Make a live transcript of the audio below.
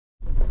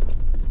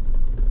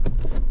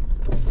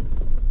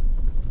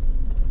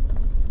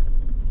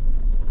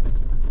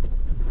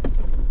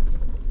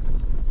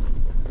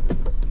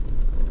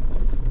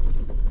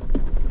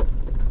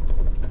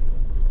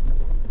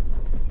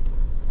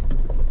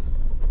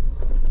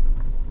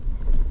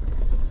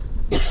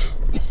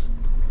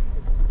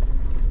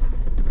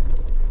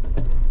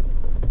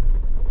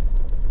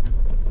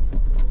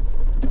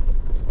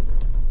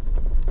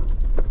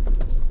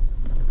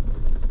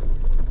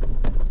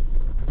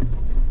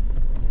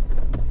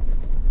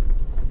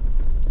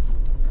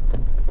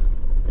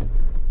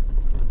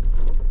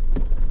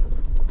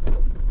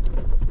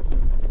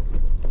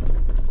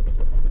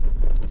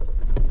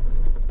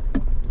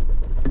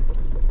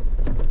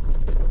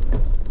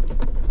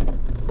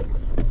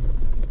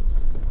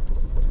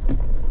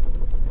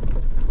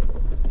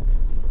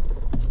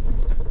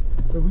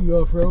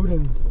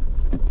off-roading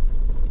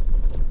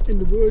in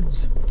the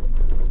woods.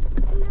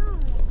 No,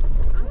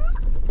 I'm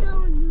not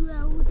going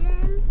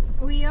roading.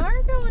 We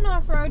are going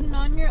off-roading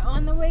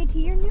on the way to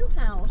your new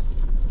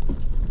house.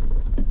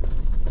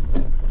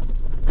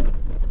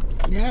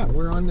 Yeah,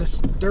 we're on this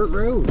dirt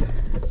road.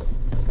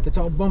 It's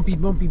all bumpy.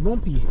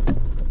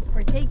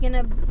 We're taking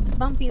a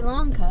bumpy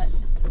long cut.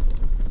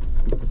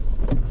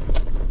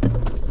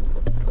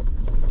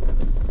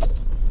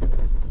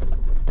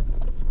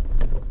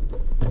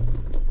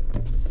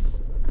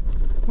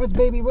 What's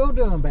baby Will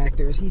doing back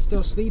there? Is he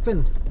still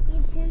sleeping?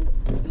 He's still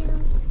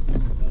sleeping.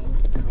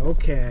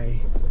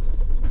 Okay.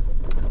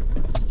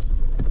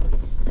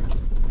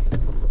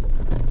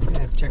 I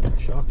have to check my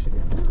shocks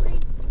again.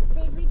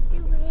 Baby, the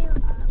whale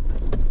up.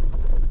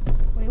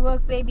 We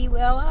woke baby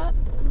Will up.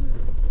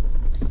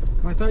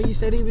 I thought you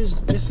said he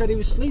was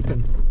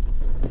sleeping.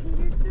 He's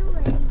just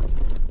awake.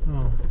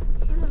 Oh.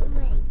 I'm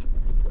awake.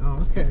 Oh,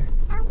 okay.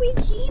 Are we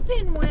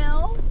jeeping,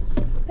 Will?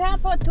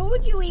 Papa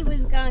told you he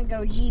was gonna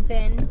go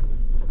jeeping.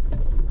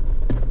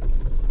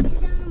 He's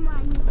going to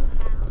my new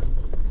house.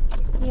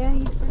 Yeah,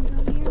 he's gonna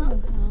go to your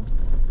new house.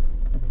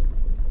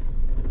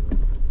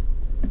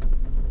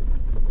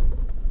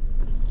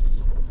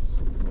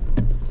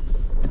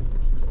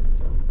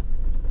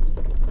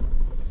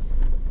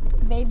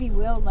 Baby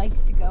Will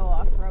likes to go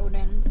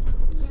off-roading.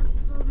 Yep,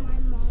 for my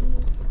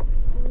mommy's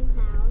new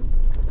house.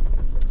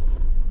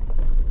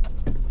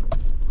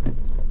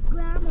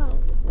 Grandma,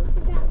 look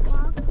at that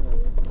rock.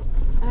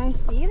 I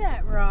see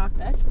that rock.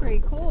 That's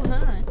pretty cool,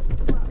 huh?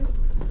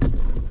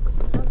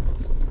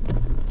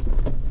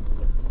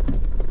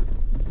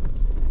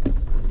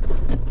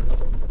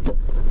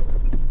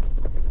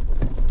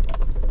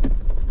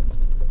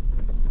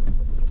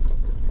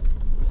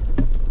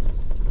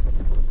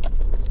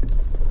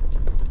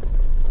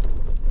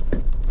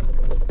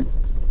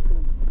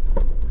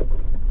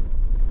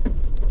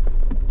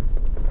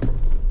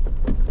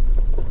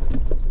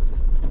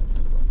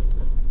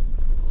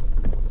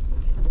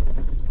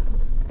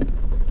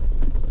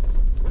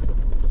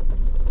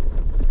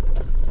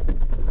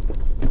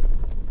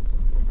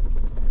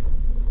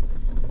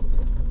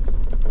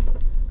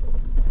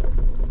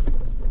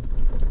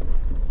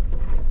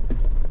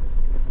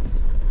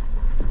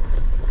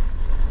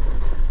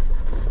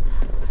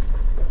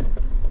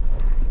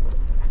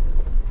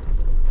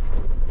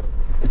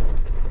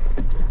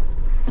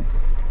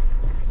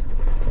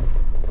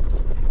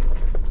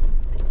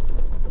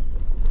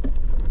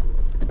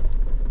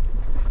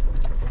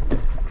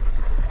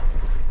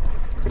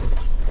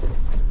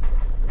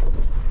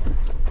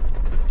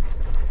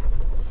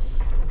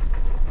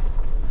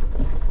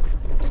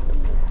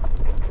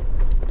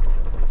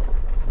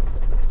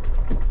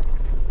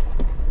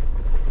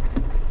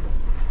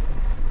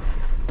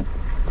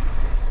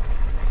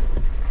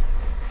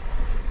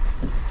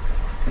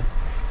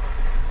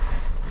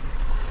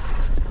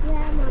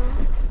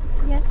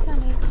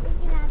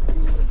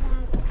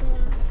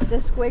 The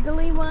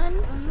squiggly one?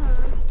 Uh-huh.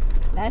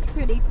 That's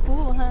pretty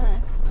cool, huh?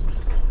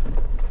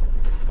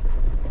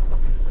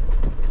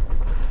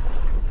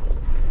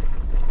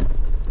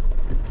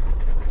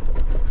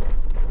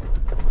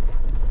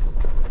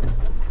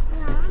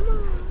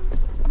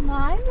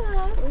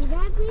 Lima. Is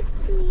that big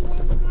tree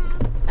right now?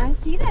 I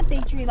see that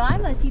big tree,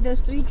 Lima. See those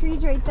 3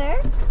 trees right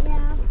there?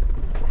 Yeah.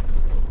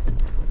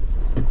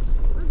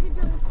 Look at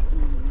those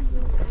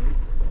trees.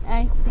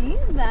 I see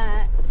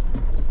that.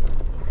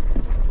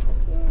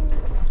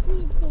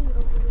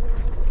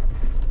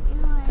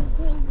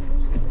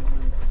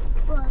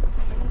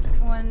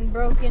 One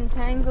broken,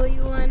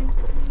 tangly one.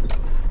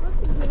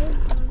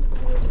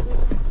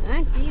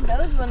 I see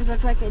those ones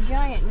look like a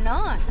giant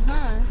knot,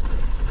 huh?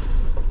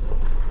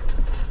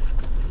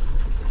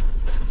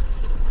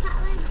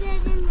 Papa's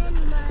getting in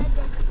the mud.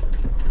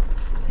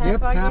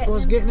 Yep,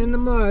 Papa's getting in the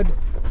mud.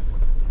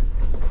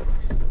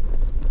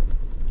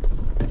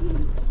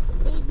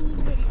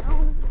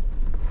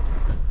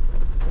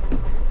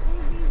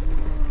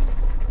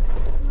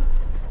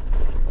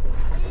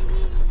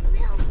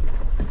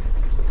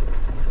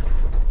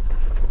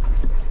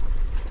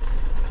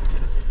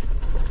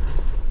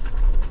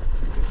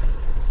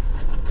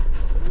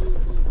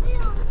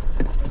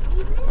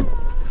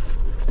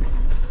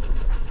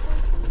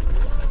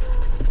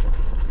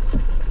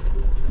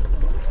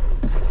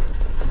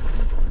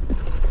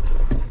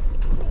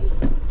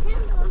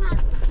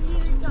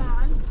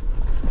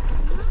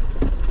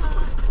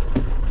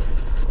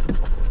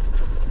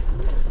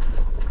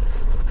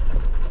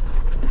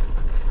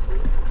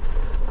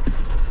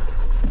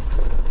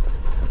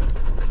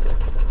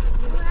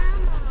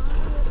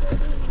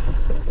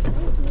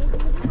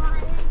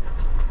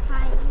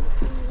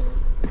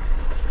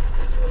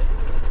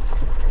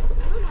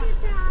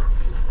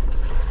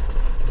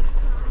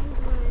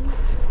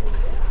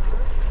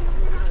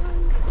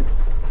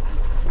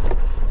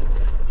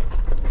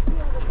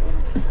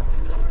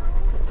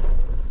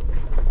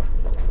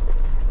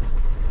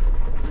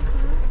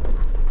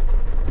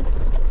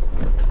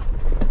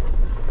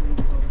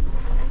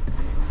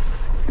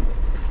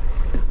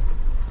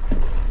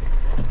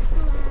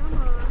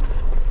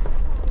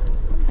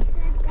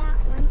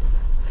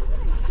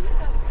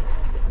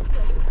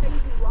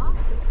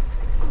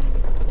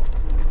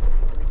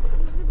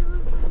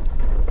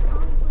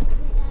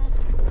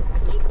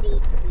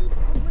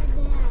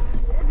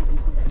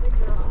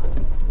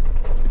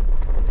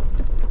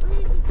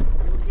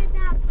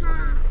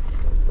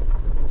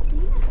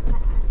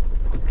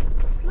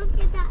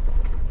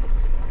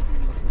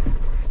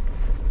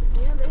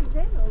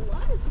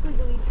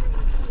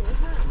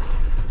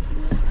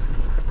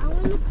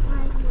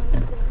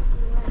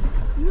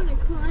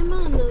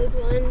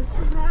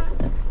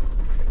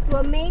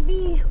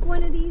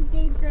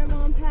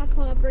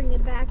 bring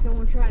it back and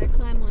we'll try to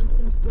climb on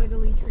some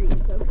squiggly trees,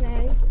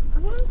 okay? I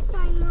want to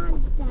climb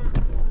on that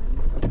one.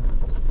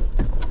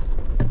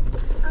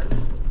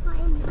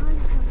 Climb on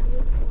the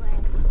big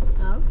one.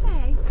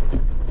 Okay.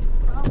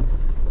 Oh,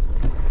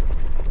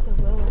 So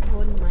Will was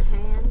holding my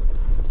hand,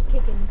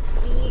 kicking his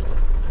feet,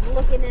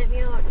 looking at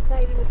me all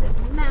excited with his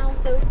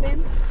mouth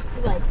open.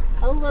 Like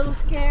a little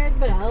scared,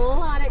 but a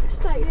lot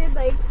excited.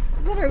 Like,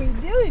 what are we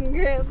doing,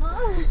 Grandma?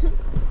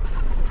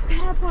 What's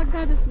Papa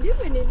got us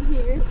doing in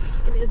here?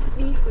 And his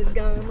feet was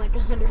going like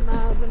 100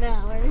 miles an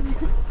hour.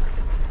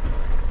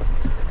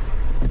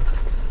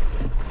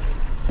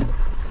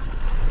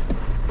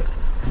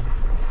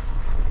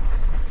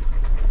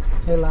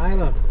 Hey,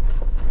 Lila.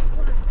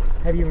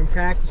 Have you been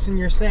practicing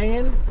your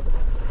saying?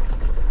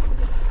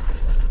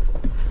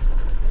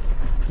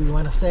 Do you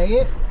want to say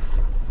it?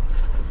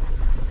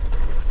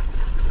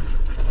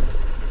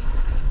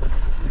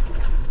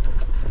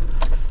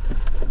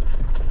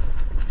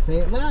 Say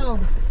it loud.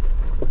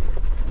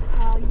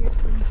 Oh, you're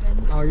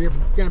sleeping. Oh, you're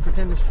gonna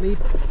pretend to sleep?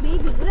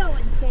 Maybe Will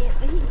would say it,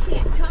 but he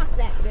can't talk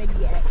that good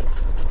yet.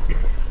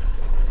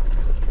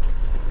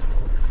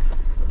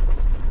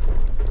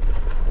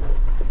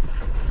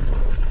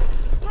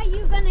 How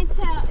you gonna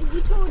tell?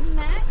 You told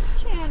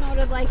Matt's channel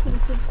to like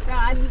and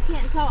subscribe. You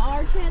can't tell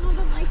our channel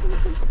to like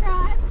and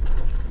subscribe?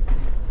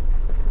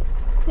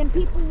 Then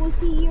people will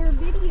see your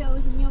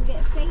videos and you'll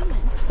get famous.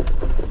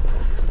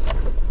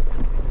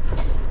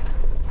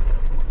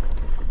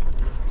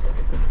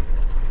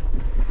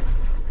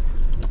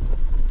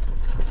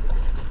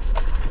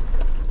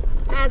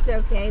 That's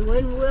okay.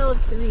 When Will's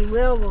 3,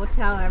 Will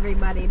tell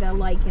everybody to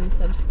like and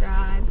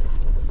subscribe.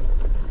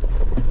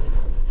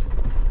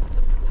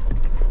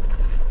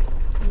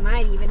 He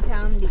might even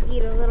tell him to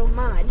eat a little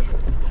mud.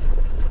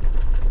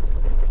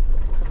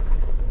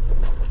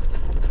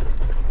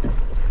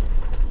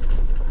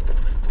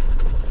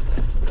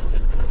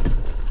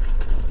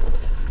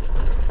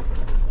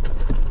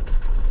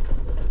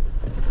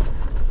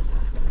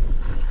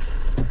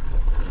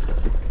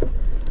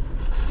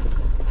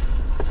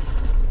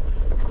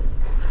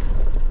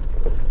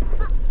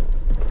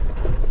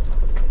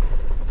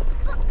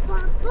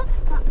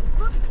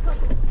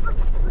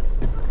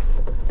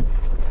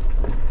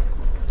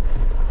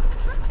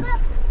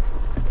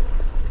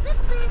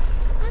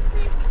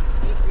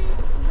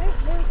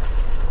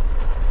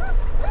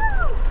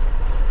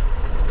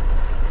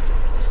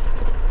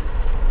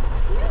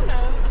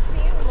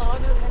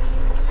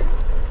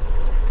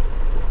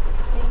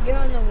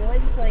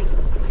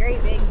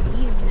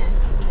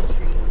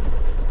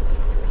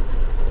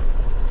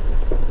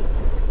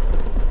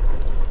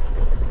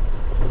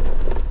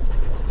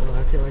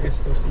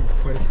 Still see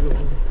quite a few of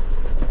them.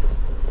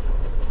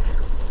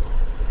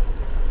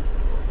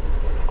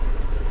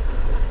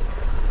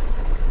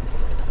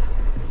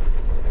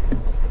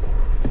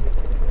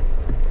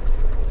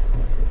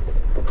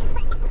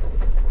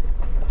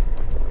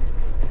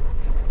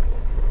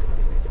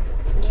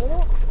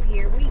 Oh,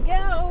 here we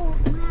go.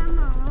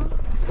 Mama,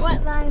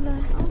 What,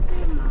 Lila?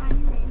 open my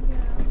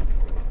window,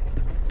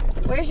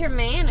 Where's your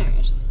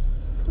manners?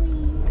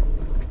 please.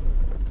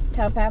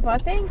 Tell Papa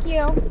thank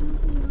you. Thank you.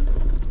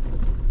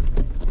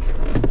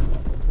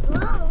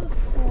 Whoa.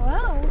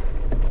 Whoa.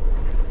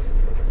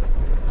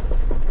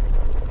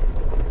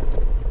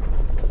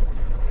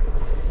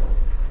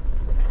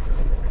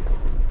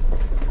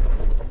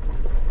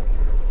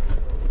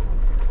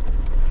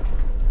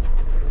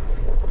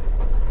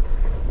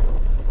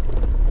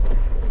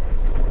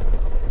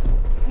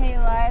 Hey,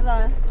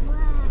 Lila,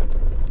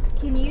 What?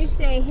 can you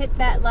say hit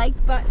that like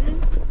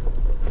button?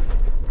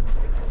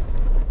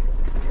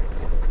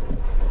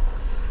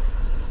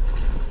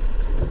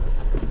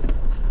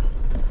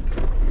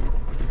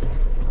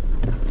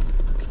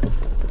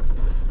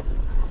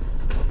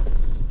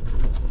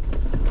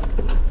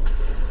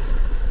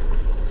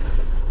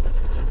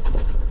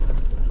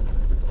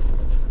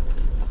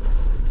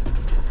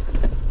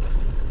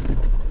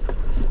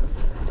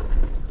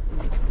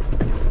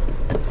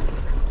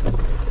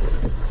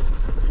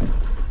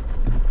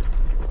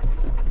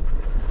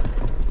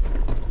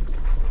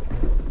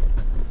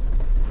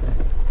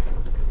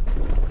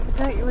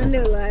 Out your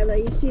window, Lila.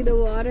 You see the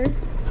water?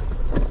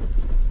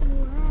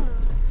 Wow.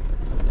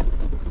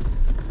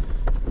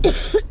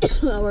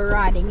 Well, we're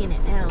riding in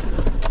it now.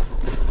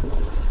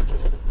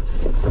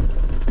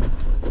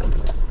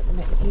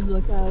 But if you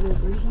look out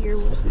over here,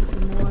 we'll see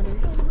some water.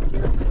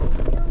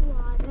 The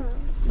water.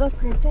 Look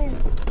right there.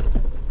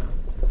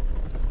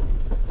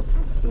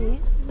 See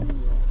it?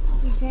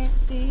 You can't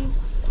see?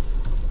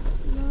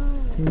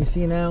 No. Can you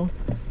see now?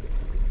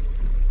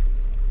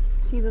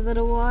 See the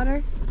little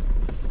water?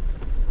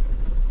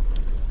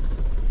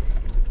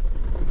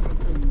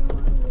 No,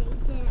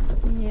 right there.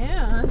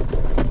 Yeah.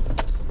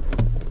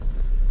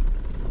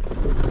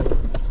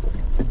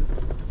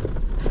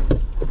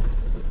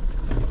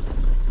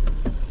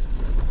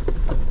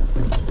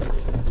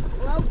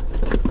 Well,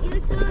 you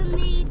told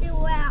me the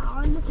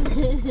round.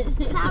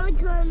 Power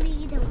told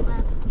me the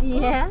round.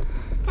 Yeah.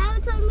 Power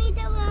told me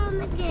the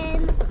round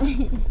again.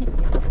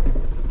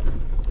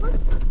 Look,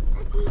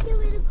 I see the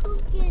little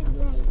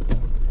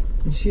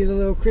You see the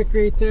little creek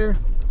right there?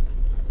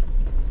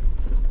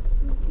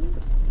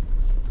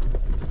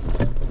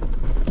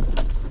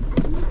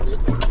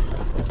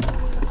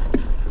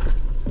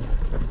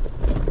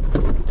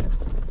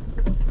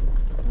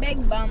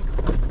 Big bump.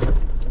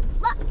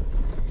 Look.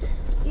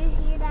 You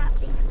see that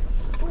big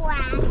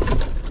splash?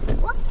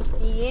 Whoop.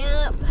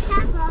 Yep.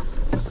 Papa.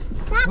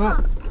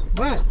 Papa.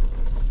 What?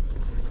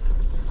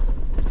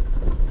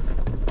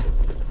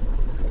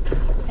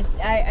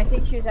 I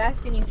think she was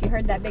asking you if you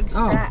heard that big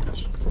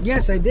scratch.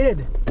 Yes, I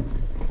did.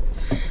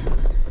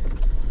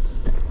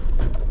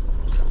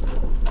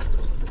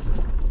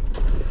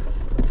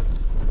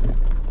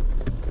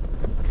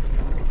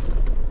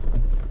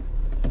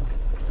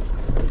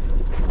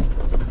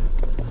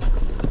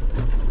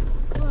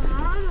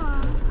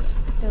 Grandma.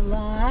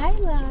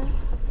 Delilah.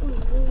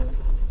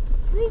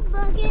 Big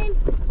bugging.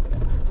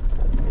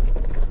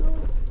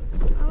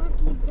 I want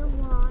to eat the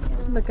water.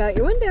 Look out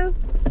your window.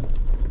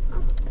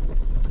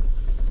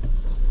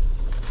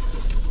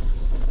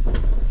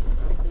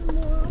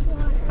 More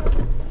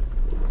water.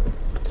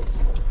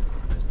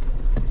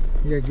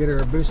 You gotta get her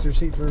a booster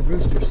seat for a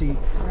booster seat.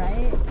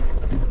 Right?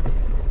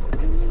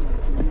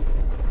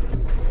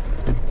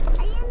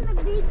 I am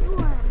the big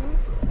one.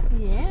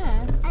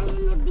 Yeah. I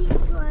am the big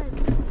one.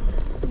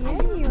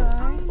 Yeah, you I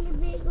are. am the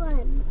big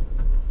one.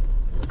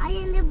 I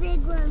am the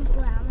big one,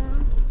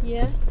 Grandma.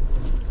 Yeah.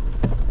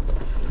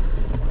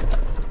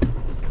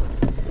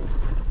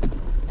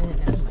 I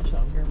didn't know how much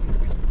longer we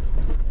were.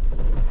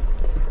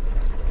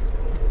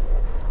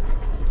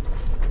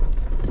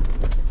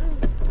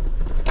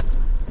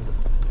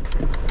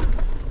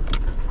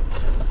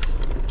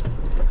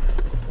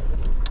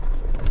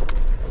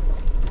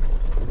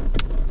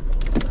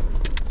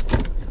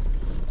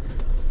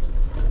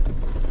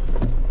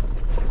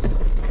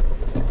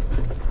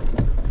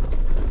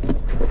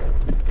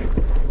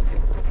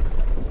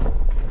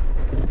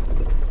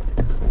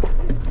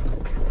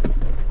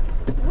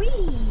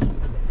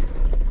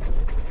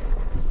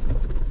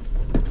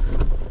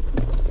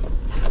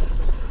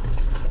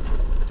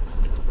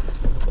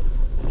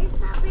 Is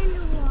that in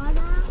the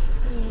water?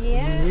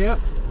 Yeah. Yep.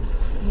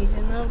 He's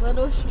in the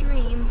little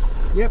stream.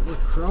 Yep, we're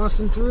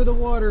crossing through the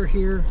water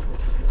here.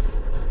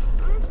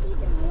 I want to see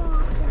the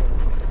water.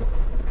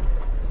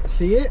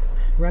 See it?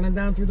 Running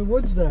down through the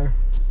woods there.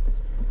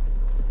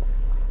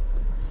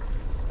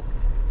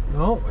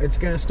 Oh, it's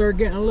gonna start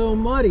getting a little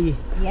muddy.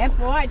 Yep,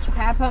 watch.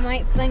 Papa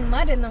might fling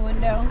mud in the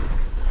window.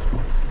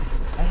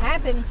 It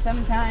happens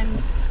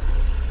sometimes.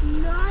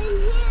 Not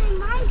in here in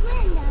my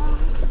window.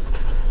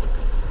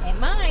 It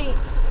might.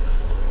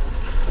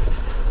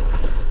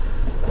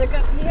 Look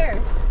up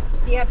here.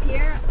 See up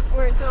here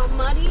where it's all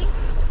muddy?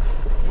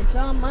 It's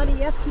all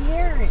muddy up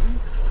here and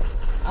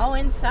all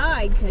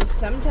inside because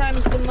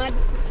sometimes the mud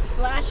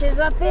splashes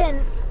up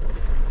in.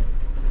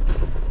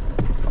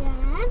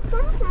 Yeah,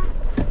 Papa.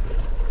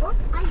 Oh,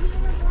 I hear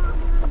the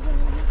water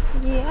again.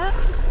 Yeah. I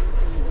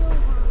see the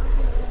water.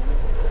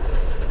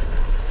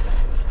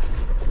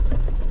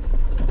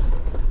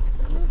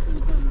 I see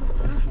the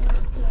water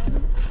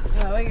again.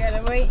 Well, we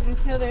gotta wait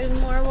until there's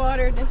more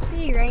water to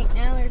see. Right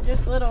now they're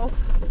just little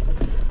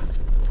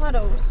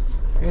puddles.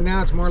 And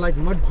now it's more like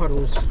mud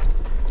puddles.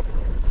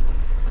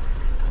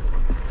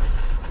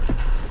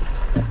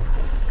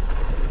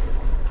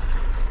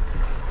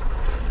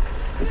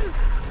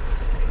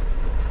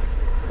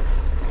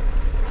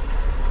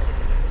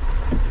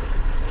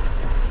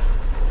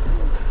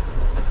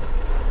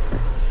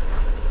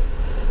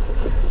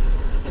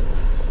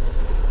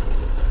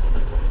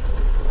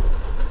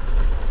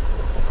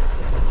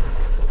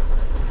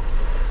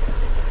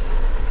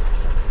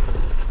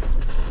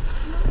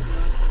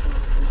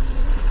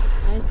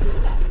 I see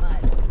that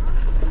mud.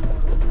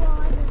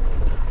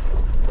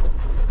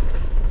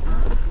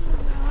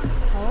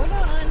 Hold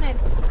on,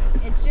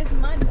 it's just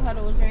mud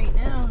puddles right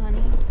now,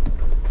 honey.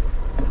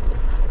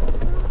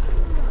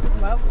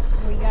 Well,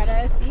 we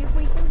gotta see if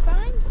we can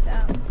find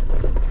some.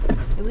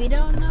 We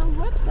don't know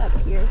what's up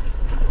here.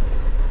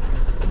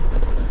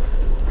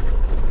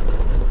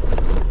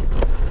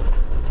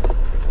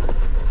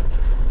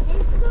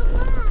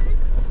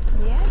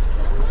 Yep,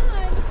 some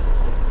mud.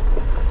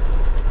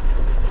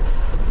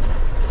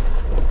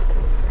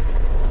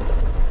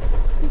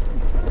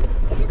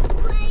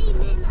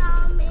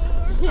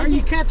 Are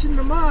you catching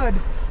the mud?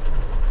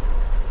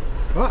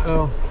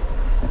 Uh-oh.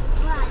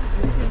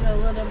 This is a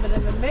little bit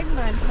of a big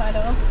mud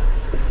puddle.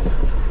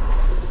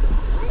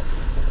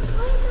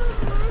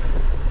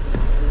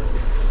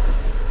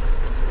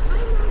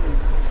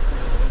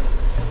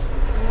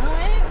 Well,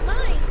 it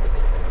might.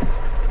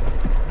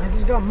 I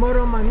just got mud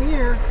on my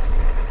mirror.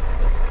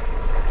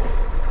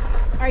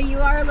 Are you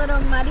our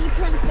little muddy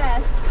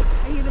princess?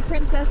 Are you the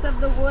princess of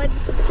the woods?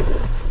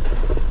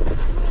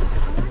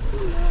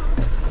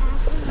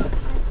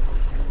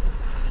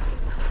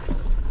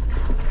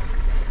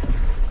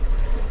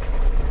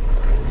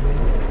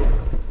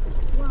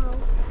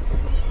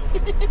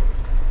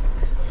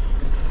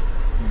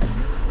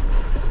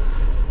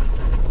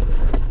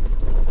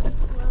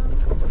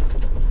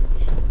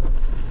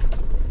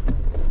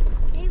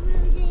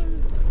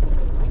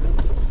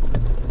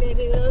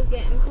 Baby Will's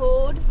getting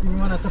cold. You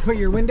want us to put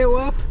your window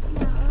up?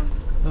 No.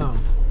 Oh.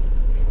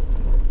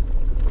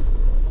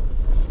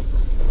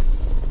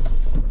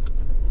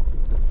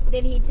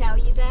 Did he tell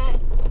you that?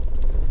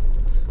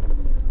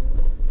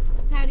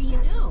 How do you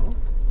know?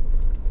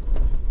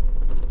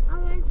 I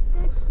want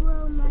to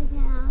throw my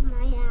hair out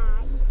my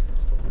eyes.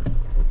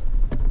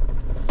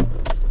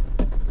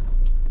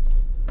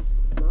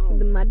 See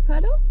the mud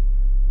puddle?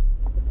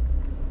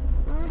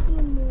 I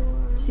see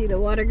more. See the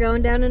water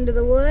going down into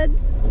the woods?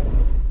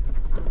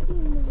 I see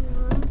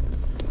more. I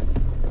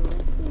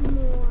see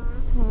more.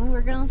 Well,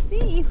 we're gonna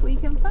see if we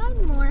can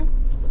find more.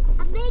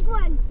 A big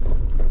one.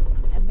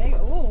 A big,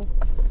 oh.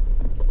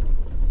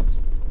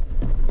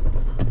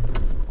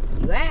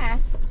 You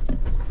asked.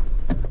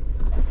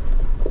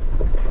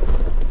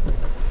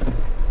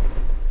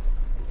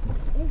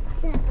 It's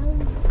the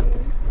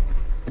ocean.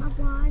 A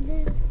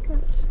water.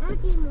 I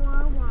see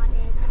more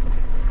water.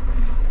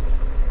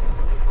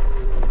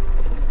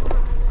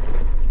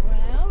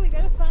 Well, we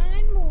gotta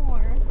find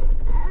more.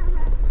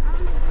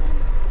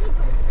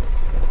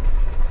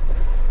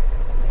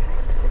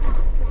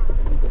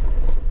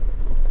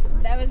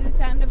 That was the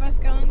sound of us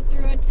going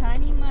through a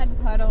tiny mud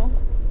puddle.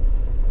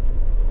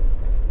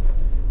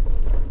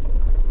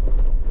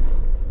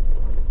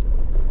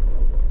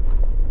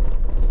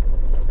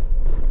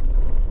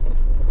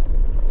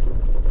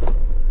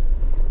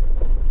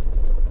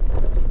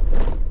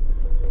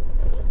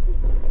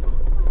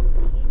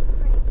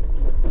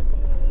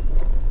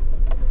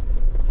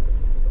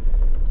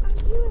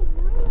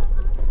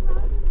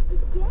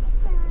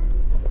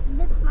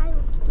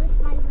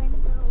 With my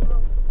window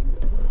open.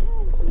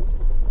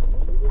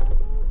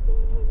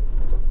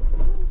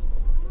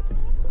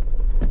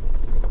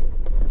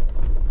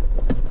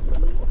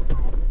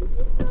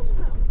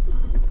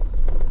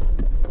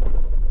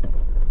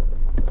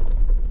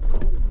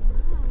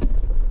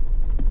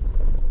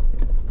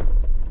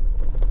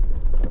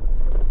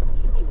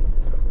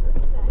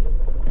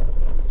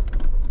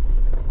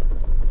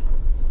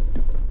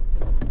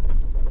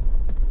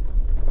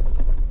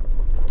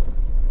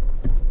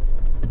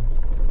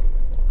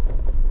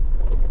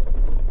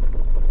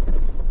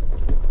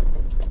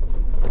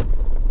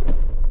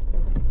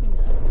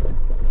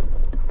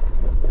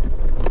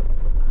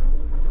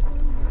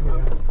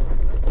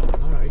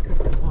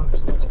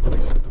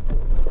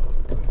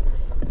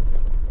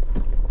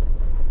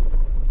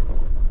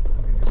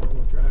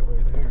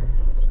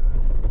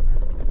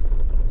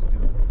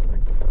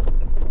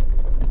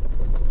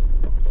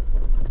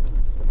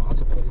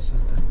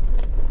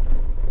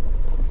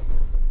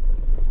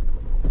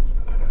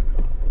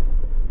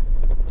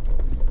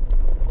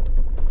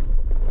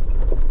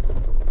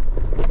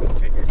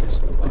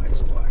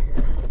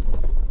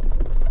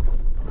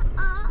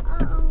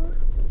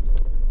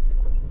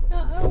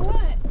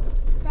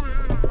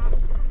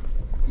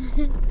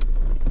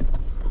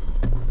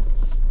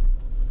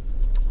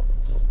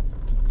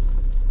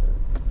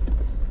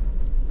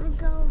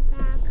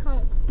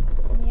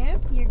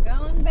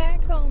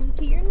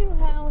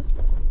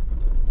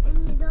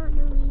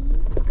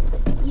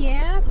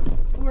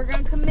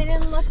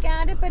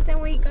 but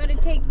then we gotta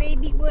take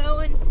baby Will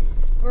and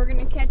we're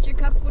gonna catch a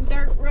couple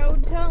dirt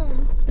roads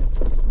home.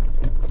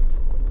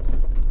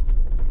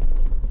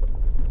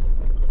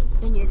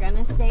 And you're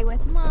gonna stay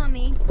with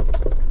Mommy.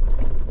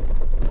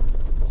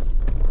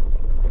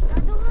 I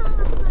don't have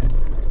a puppy.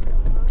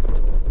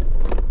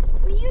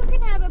 Well, you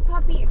can have a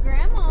puppy at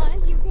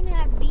Grandma's. You can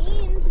have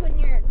Beans when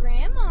you're at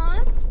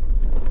Grandma's.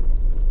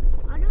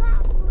 I don't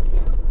have a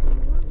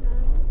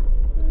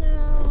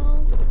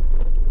No.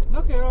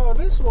 Look at all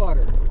this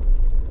water.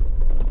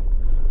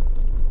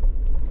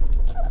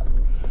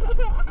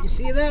 You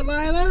see that,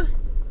 Lila?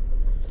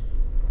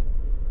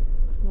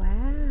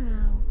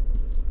 Wow.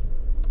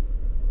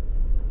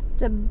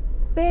 It's a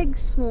big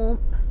swamp.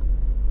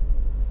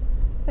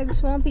 Big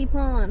swampy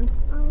pond.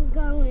 I'm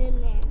going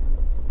there.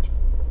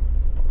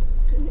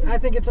 I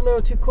think it's a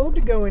little too cold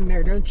to go in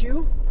there, don't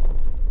you?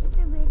 It's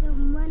a little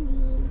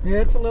muddy. Yeah,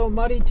 it's a little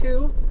muddy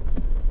too.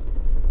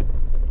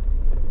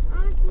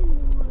 I see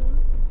more.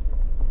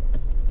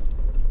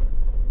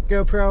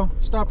 GoPro,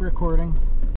 stop recording.